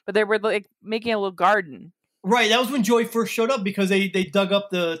remember, but they were like making a little garden. Right, that was when Joy first showed up because they dug up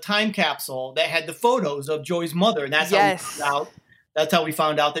the time capsule that had the photos of Joy's mother, and that's how we found out. That's how we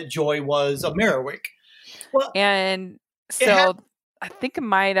found out that Joy was a Merowick. Well, and so I think it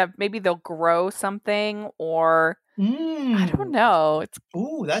might have. Maybe they'll grow something or. I don't know.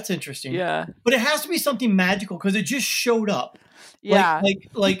 That's interesting. Yeah, but it has to be something magical because it just showed up. Yeah,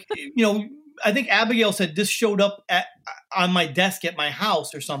 like I think Abigail said this showed up on my desk at my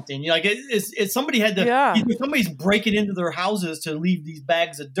house or something. Like it's somebody had to either somebody's breaking into their houses to leave these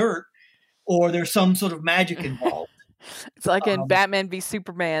bags of dirt, or there's some sort of magic involved. It's like in Batman v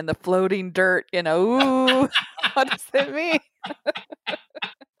Superman, the floating dirt. Ooh, what does that mean?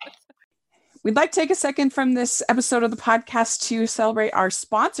 We'd like to take a second from this episode of the podcast to celebrate our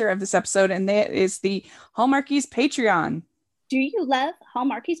sponsor of this episode, and that is the Hallmarkies Patreon. Do you love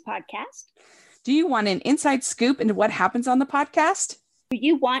Hallmarkies podcast? Do you want an inside scoop into what happens on the podcast? Do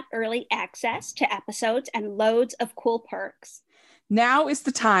you want early access to episodes and loads of cool perks? Now is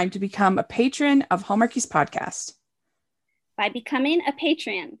the time to become a patron of Hallmarkies podcast. By becoming a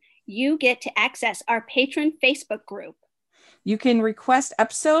patron, you get to access our patron Facebook group. You can request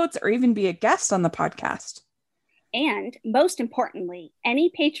episodes or even be a guest on the podcast. And most importantly,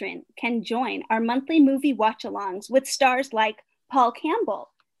 any patron can join our monthly movie watch-alongs with stars like Paul Campbell,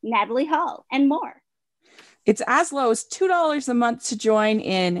 Natalie Hall, and more. It's as low as $2 a month to join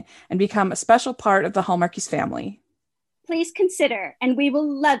in and become a special part of the Hallmarkies family. Please consider, and we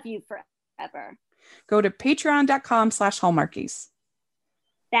will love you forever. Go to patreon.com/Hallmarkies.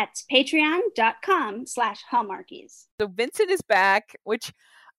 That's patreon.com/Hallmarkies. So Vincent is back, which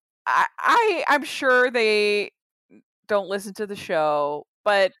I'm sure they don't listen to the show,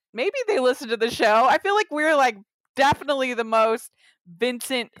 but maybe they listen to the show. I feel like we're like definitely the most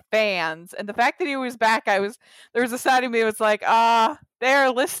Vincent fans, and the fact that he was back, there was a side of me that was like,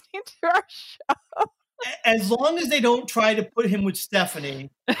 they're listening to our show. As long as they don't try to put him with Stephanie,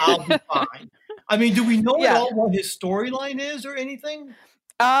 I'll be fine. I mean, do we know at all what his storyline is or anything?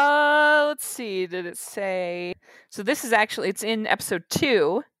 Let's see. Did it say? So this is actually, it's in episode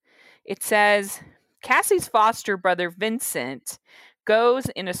 2. It says Cassie's foster brother Vincent goes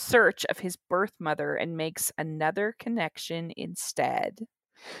in a search of his birth mother and makes another connection instead.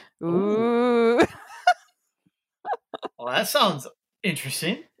 Ooh. Well, that sounds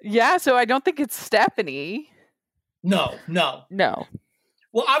interesting. Yeah, so I don't think it's Stephanie. No.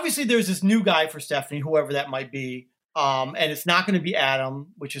 Well, obviously there's this new guy for Stephanie, whoever that might be. And it's not going to be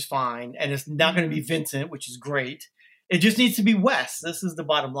Adam, which is fine. And it's not going to be Vincent, which is great. It just needs to be Wes. This is the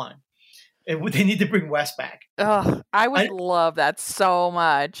bottom line. They need to bring Wes back. Oh, I would love that so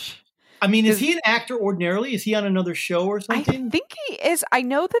much. I mean, is he an actor ordinarily? Is he on another show or something? I think he is. I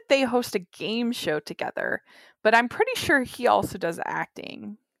know that they host a game show together, but I'm pretty sure he also does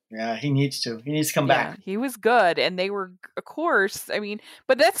acting. Yeah, he needs to. He needs to come back. He was good, and they were, of course, I mean,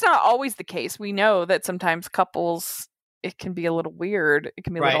 but that's not always the case. We know that sometimes couples, it can be a little weird. It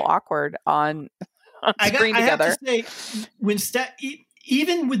can be a little awkward on screen together. I have to say, when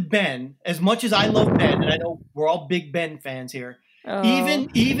even with Ben, as much as I love Ben, and I know we're all big Ben fans here,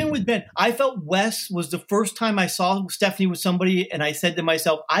 even with Ben, I felt Wes was the first time I saw Stephanie with somebody, and I said to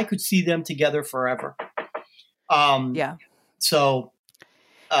myself, I could see them together forever. So...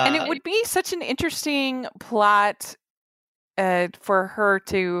 and it would be such an interesting plot for her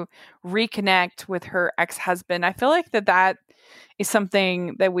to reconnect with her ex-husband. I feel like that is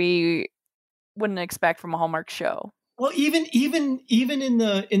something that we wouldn't expect from a Hallmark show. Well, even in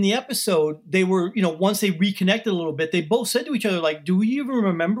the episode, they were, once they reconnected a little bit, they both said to each other, like, do we even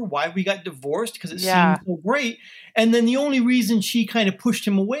remember why we got divorced? Because it seemed so great. And then the only reason she kind of pushed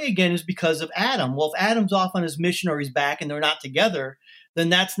him away again is because of Adam. Well, if Adam's off on his mission or he's back and they're not together, then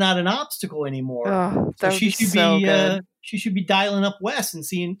that's not an obstacle anymore. So she should be dialing up Wes and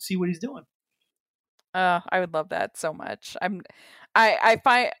see what he's doing. I would love that so much. I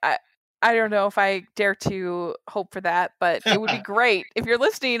don't know if I dare to hope for that, but it would be great if you're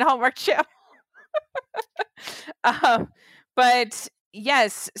listening, Hallmark Channel. But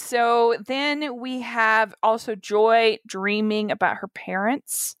yes, so then we have also Joy dreaming about her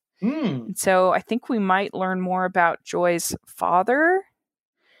parents. So I think we might learn more about Joy's father.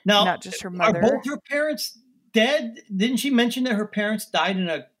 Now, not just her mother. Are both her parents dead? Didn't she mention that her parents died in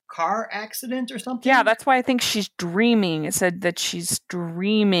a car accident or something? Yeah, that's why I think she's dreaming. It said that she's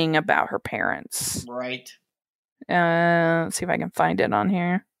dreaming about her parents. Right. Let's see if I can find it on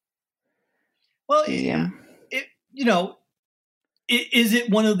here. Well, is it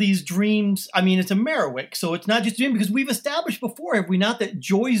one of these dreams? I mean, it's a Merriwick, so it's not just a dream, because we've established before, have we not, that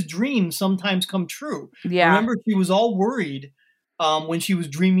Joy's dreams sometimes come true? Yeah. Remember, she was all worried when she was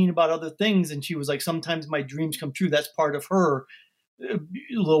dreaming about other things, and she was like, sometimes my dreams come true. That's part of her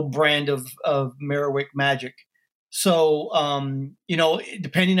little brand of Merriwick magic. So,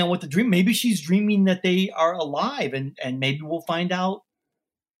 depending on what the dream, maybe she's dreaming that they are alive, and maybe we'll find out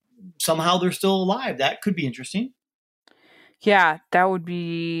somehow they're still alive. That could be interesting. Yeah, that would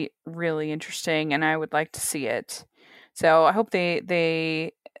be really interesting, and I would like to see it. So I hope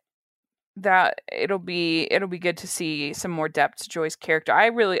that it'll be good to see some more depth to Joy's character.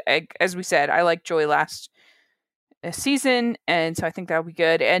 As we said, I like Joy last season, and so I think that'll be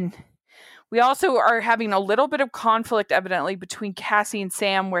good. And we also are having a little bit of conflict, evidently, between Cassie and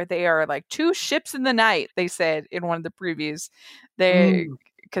Sam, where they are like two ships in the night, they said in one of the previews.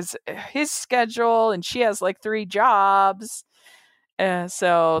 Because his schedule, and she has like 3 jobs.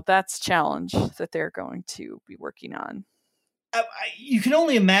 So that's a challenge that they're going to be working on. You can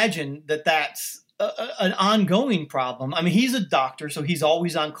only imagine that that's an ongoing problem. I mean, he's a doctor, so he's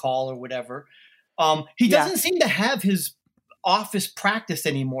always on call or whatever. He doesn't seem to have his office practice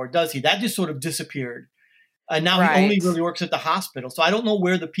anymore, does he? That just sort of disappeared. and now he only really works at the hospital. So I don't know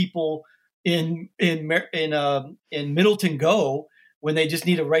where the people in Middleton go when they just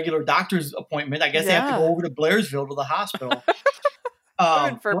need a regular doctor's appointment. I guess they have to go over to Blairsville to the hospital.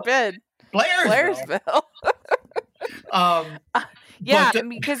 Heaven forbid. Blairsville.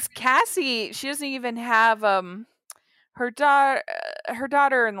 Because Cassie, she doesn't even have her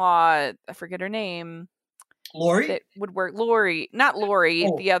daughter-in-law. I forget her name. Lori? That would work. Lori, not Lori.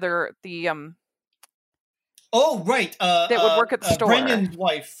 Oh. The other, Oh, right. That would work at the store. Brendan's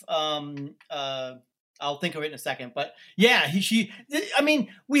wife. I'll think of it in a second. But yeah,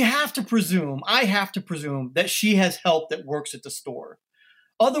 we have to presume, I have to presume that she has help that works at the store.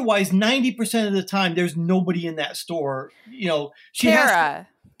 Otherwise, 90% of the time, there's nobody in that store. Tara.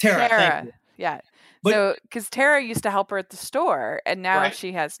 Thank you. Yeah. So, because Tara used to help her at the store, and now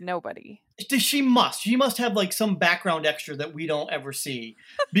she has nobody. She must have like some background extra that we don't ever see,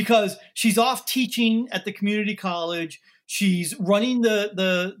 because she's off teaching at the community college. She's running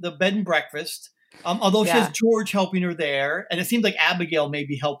the bed and breakfast. Although she has George helping her there, and it seems like Abigail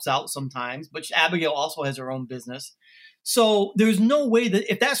maybe helps out sometimes, but Abigail also has her own business. So there's no way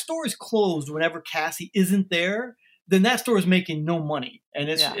that if that store is closed whenever Cassie isn't there, then that store is making no money. And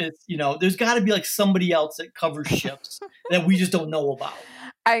it's there's got to be like somebody else that covers shifts that we just don't know about.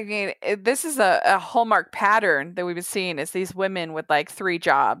 I mean, this is a hallmark pattern that we've been seeing, is these women with like 3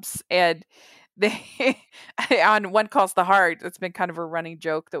 jobs. And they on One Calls the Heart, it's been kind of a running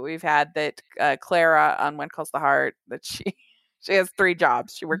joke that we've had that Clara on One Calls the Heart, that she has 3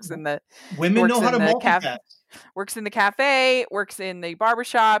 jobs. She works in the women know how to multitask. Works in the cafe, works in the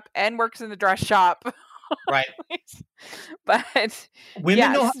barbershop, and works in the dress shop. Right. But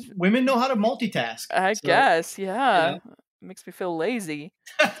women know how to multitask. I guess, yeah. It makes me feel lazy.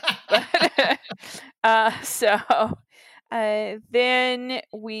 Then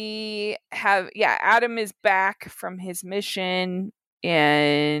we have Adam is back from his mission,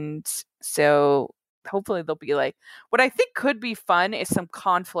 and so hopefully there'll be like, what I think could be fun is some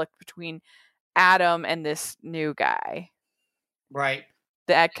conflict between Adam and this new guy. Right.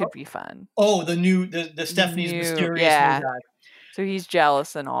 That could be fun. Oh, the Stephanie's mysterious new guy. So he's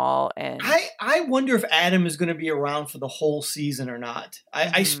jealous and all. And I wonder if Adam is going to be around for the whole season or not.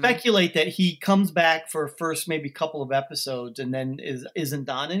 I speculate that he comes back for first maybe couple of episodes and then isn't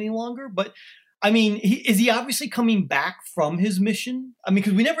on any longer. But I mean, is he obviously coming back from his mission? I mean,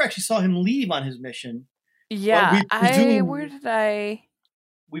 because we never actually saw him leave on his mission. Yeah.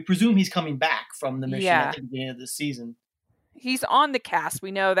 We presume he's coming back from the mission at the beginning of the season. He's on the cast.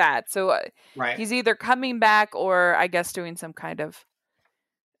 We know that. So he's either coming back or I guess doing some kind of,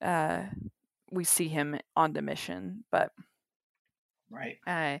 we see him on the mission, but. Right.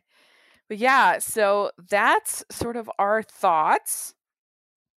 But yeah, so that's sort of our thoughts.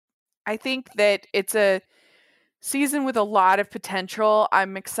 I think that it's a season with a lot of potential.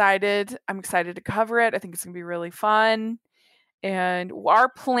 I'm excited to cover it. I think it's going to be really fun. And our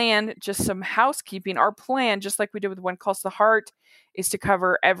plan, just some housekeeping, our plan, just like we did with One Calls the Heart, is to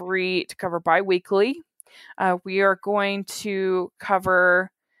cover bi-weekly. We are going to cover,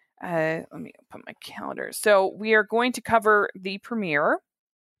 let me put my calendar. So we are going to cover the premiere.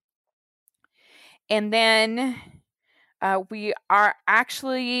 And then we are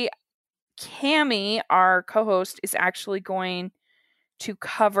actually, Cammie, our co-host, is actually going to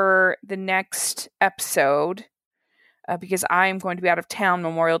cover the next episode. Because I'm going to be out of town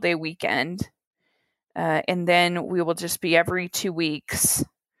Memorial Day weekend. And then we will just be every 2 weeks.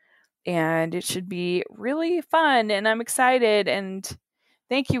 And it should be really fun. And I'm excited. And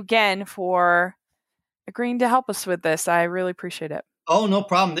thank you again for agreeing to help us with this. I really appreciate it. Oh, no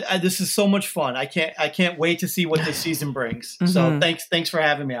problem. This is so much fun. I can't wait to see what this season brings. So thanks for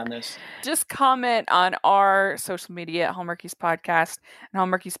having me on this. Just comment on our social media at Hallmarkies Podcast and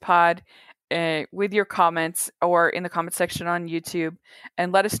Hallmarkies Pod. With your comments or in the comment section on YouTube,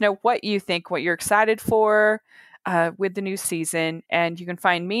 and let us know what you think, what you're excited for with the new season. And you can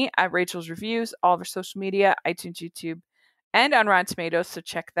find me at Rachel's Reviews, all of our social media, iTunes, YouTube, and on Rotten Tomatoes. So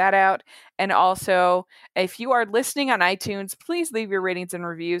check that out. And also, if you are listening on iTunes, please leave your ratings and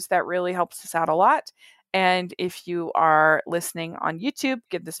reviews. That really helps us out a lot. And if you are listening on YouTube,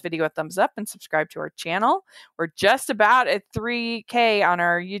 give this video a thumbs up and subscribe to our channel. We're just about at 3K on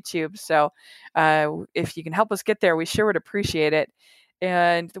our YouTube. So if you can help us get there, we sure would appreciate it.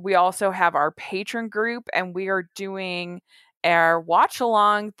 And we also have our patron group, and we are doing our watch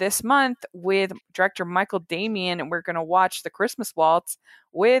along this month with director Michael Damian, and we're going to watch The Christmas Waltz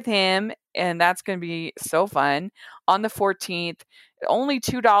with him. And that's going to be so fun on the 14th. Only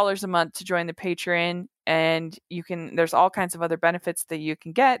 $2 a month to join the Patreon. and there's all kinds of other benefits that you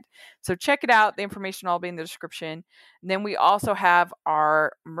can get. So check it out. The information will all be in the description. And then we also have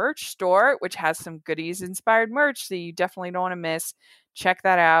our merch store, which has some goodies inspired merch that you definitely don't want to miss. Check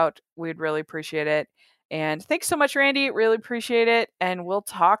that out. We'd really appreciate it. And thanks so much, Randy. Really appreciate it. And we'll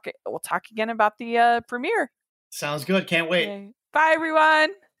talk again about the premiere. Sounds good. Can't wait. Okay. Bye,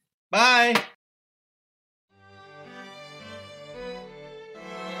 everyone. Bye.